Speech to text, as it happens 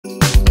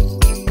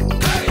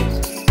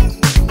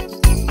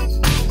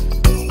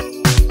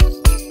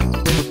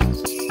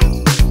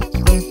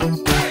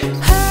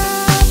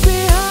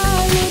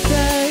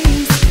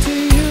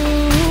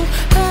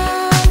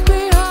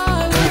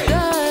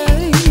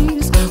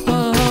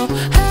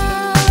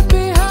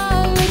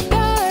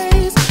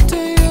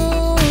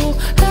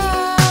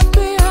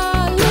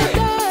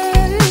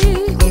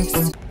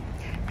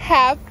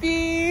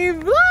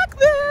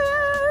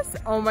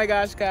Oh my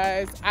gosh,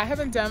 guys, I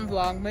haven't done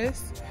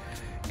Vlogmas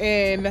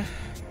in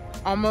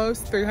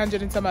almost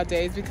 300 and some odd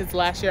days because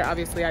last year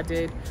obviously I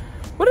did,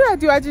 what did I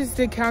do? I just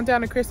did Countdown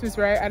to Christmas,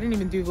 right? I didn't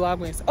even do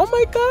Vlogmas. Oh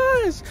my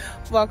gosh,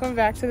 welcome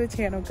back to the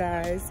channel,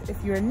 guys.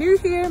 If you're new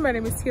here, my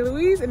name is Tia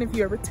Louise, and if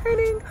you're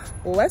returning,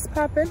 what's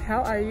poppin'?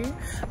 How are you?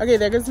 Okay,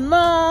 there goes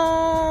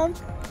Mom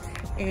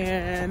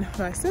and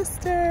my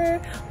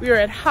sister. We are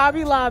at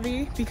Hobby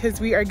Lobby because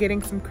we are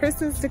getting some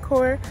Christmas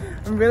decor.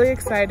 I'm really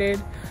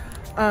excited.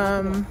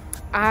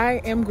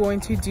 I am going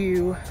to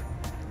do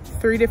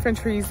 3 different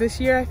trees this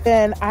year.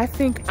 Then I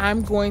think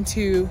I'm going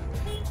to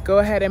go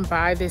ahead and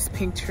buy this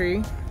pink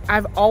tree.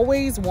 I've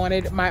always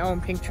wanted my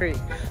own pink tree.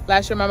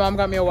 Last year my mom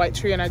got me a white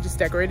tree and I just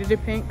decorated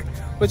it pink,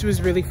 which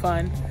was really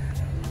fun.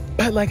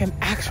 But like an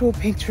actual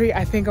pink tree,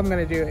 I think I'm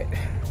gonna do it.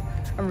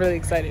 I'm really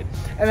excited.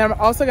 And then I'm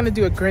also gonna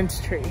do a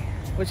Grinch tree,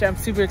 which I'm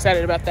super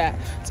excited about that.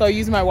 So I'll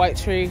use my white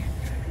tree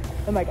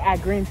and like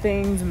add green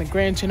things and the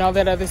Grinch and all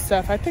that other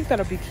stuff. I think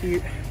that'll be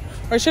cute.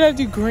 Or should I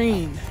do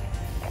green?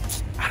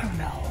 I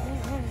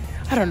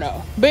don't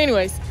know. But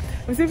anyways,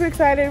 I'm super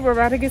excited. We're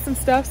about to get some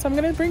stuff, so I'm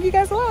gonna bring you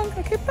guys along.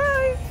 Okay,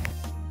 bye.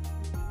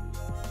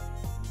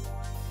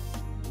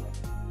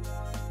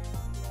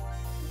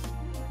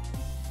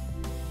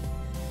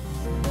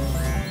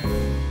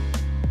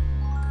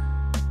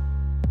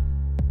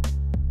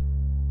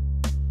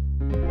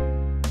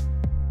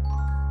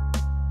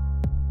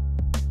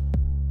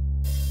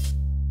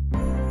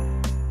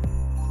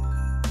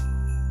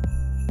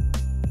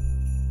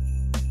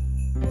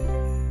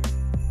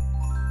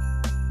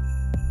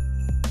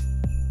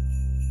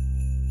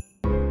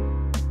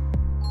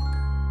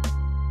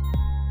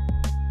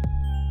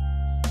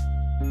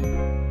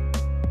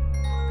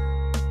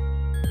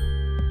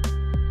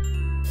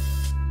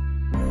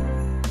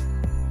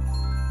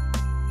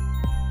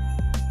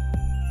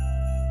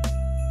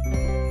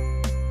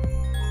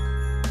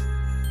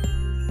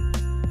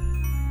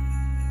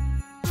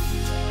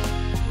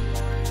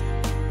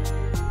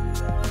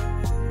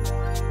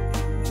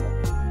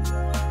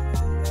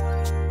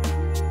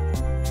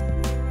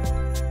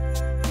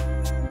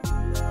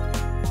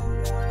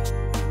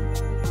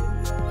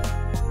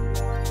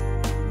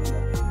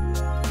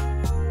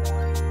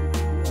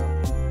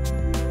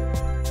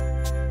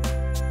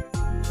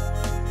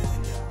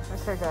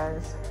 Okay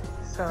guys,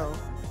 so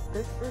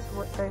this is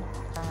what they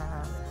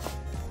have.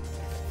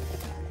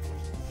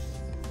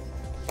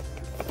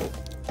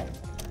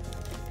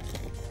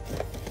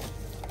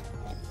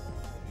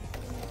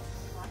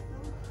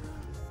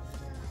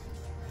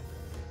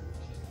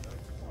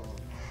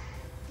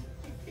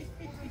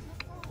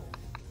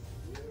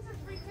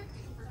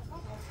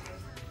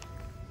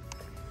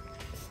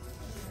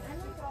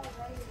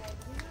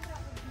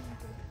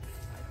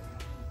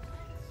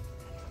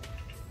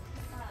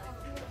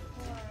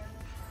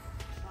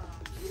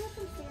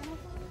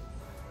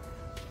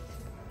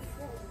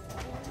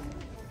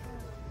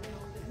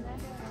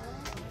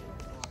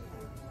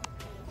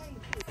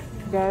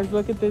 Guys,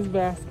 look at this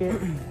basket.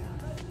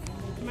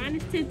 Mine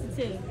is 10 to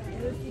 2.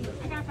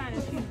 I gotta find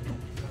a tree.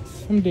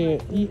 I'm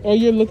dead. Oh,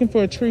 you're looking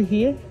for a tree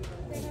here?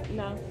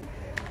 No.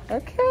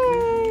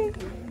 Okay.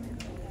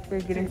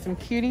 We're getting some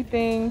cutie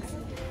things.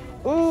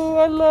 Ooh,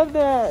 I love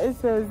that. It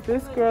says,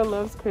 this girl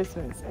loves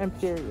Christmas, and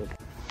period.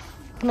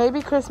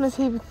 Maybe Christmas,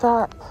 he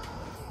thought,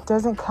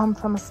 doesn't come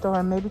from a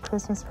store. Maybe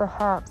Christmas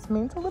perhaps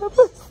means a little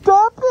bit.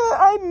 Stop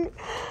it.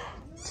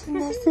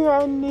 Missy,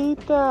 I need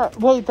that.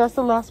 Wait, that's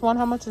the last one?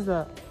 How much is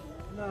that?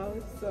 No,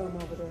 it's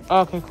over there.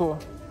 Okay, cool.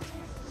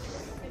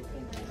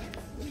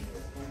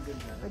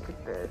 Look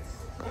at this.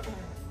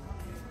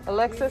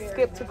 Alexa,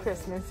 skip to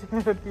Christmas.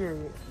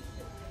 Period.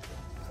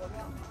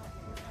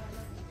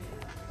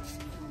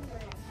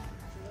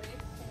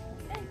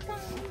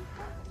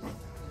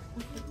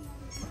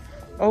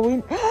 Oh,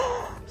 we...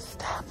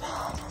 Stop it.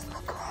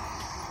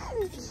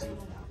 It's the Grinch.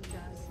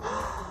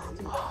 Oh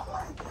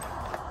my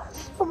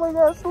gosh. Oh my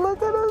gosh,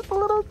 look at his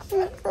little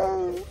cute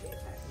face.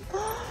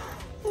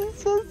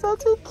 He's just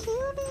such a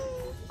cutie.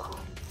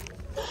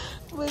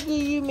 Look at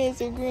you,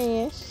 Mr.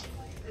 Grinch.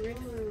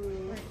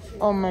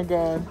 Oh my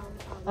god.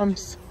 I'm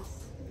so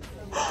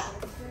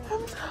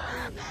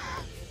happy.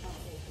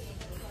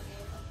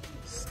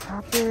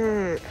 Stop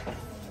it.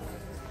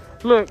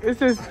 Look, it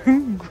says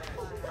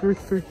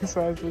Christmas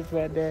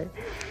that day.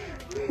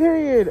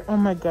 Period. Oh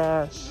my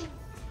gosh.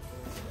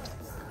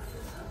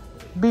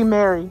 Be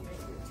merry,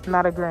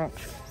 not a Grinch.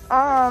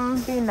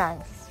 Be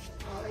nice.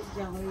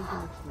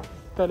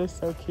 That is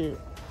so cute.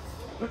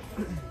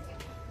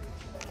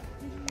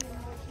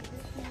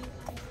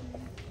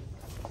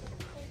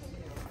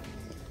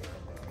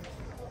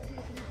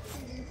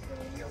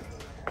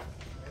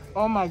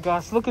 Oh my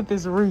gosh, look at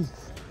this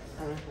wreath.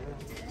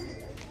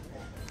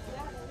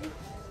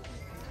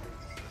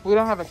 We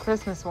don't have a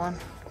Christmas one.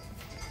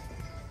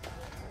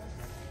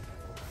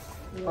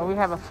 But we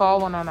have a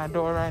fall one on our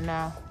door right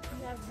now.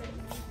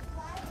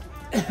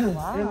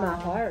 Wow. In my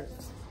heart.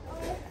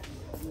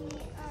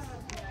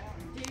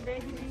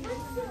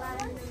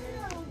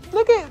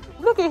 Look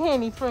at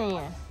Henny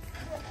friend.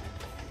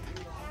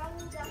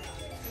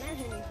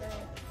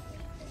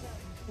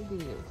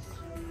 it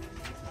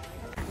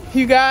is.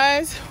 You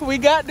guys, we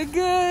got the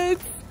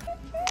goods.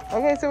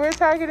 Okay, so we're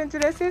targeting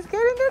today. She's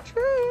getting a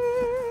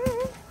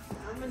tree.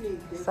 I'm gonna need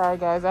this. Sorry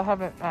guys, I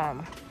haven't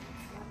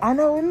I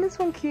know, isn't this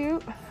one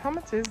cute? How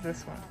much is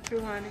this one?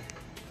 200.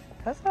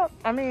 That's not,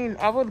 I mean,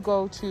 I would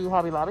go to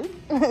Hobby Lobby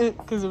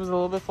because it was a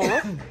little bit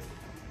fuller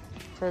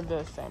for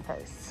the same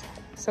price.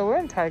 So we're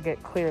in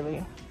Target,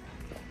 clearly.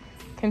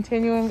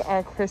 Continuing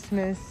our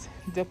Christmas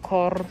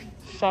decor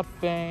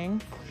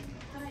shopping.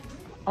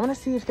 I want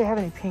to see if they have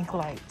any pink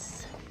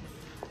lights.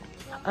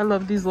 I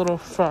love these little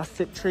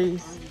frosted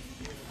trees.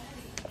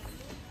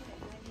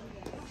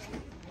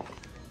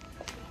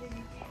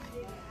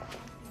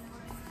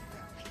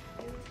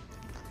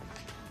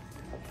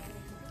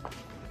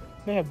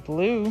 They have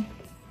blue.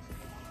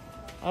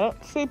 I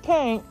don't see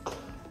pink.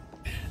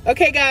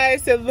 Okay,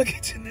 guys, so look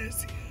at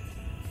this.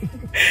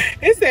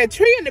 It said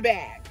tree in the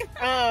back.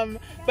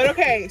 But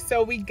okay,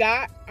 so we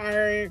got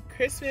our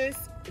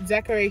Christmas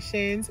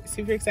decorations.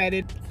 Super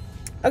excited.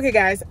 Okay,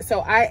 guys, so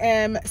I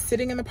am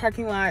sitting in the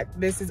parking lot.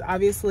 This is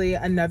obviously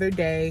another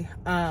day.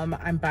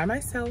 I'm by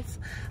myself.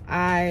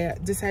 I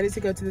decided to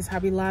go to this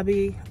Hobby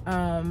Lobby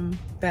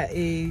that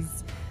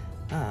is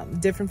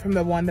different from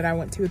the one that I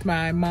went to with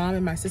my mom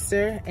and my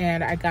sister,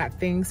 and I got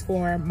things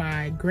for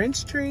my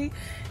Grinch tree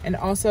and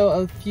also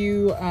a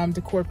few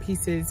decor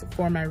pieces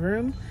for my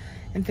room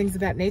and things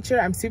of that nature.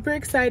 I'm super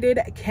excited.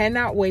 I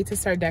cannot wait to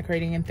start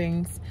decorating and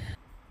things.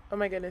 Oh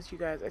my goodness, you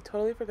guys, I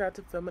totally forgot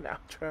to film an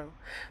outro.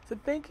 So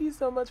thank you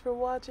so much for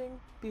watching.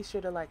 Be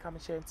sure to like,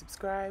 comment, share, and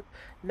subscribe.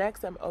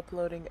 Next, I'm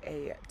uploading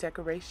a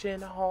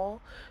decoration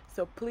haul,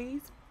 so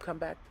please come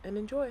back and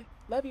enjoy.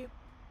 Love you.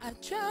 I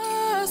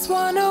just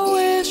wanna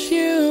wish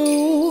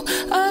you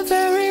a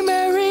very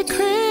Merry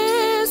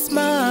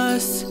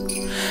Christmas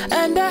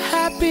and a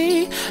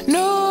Happy New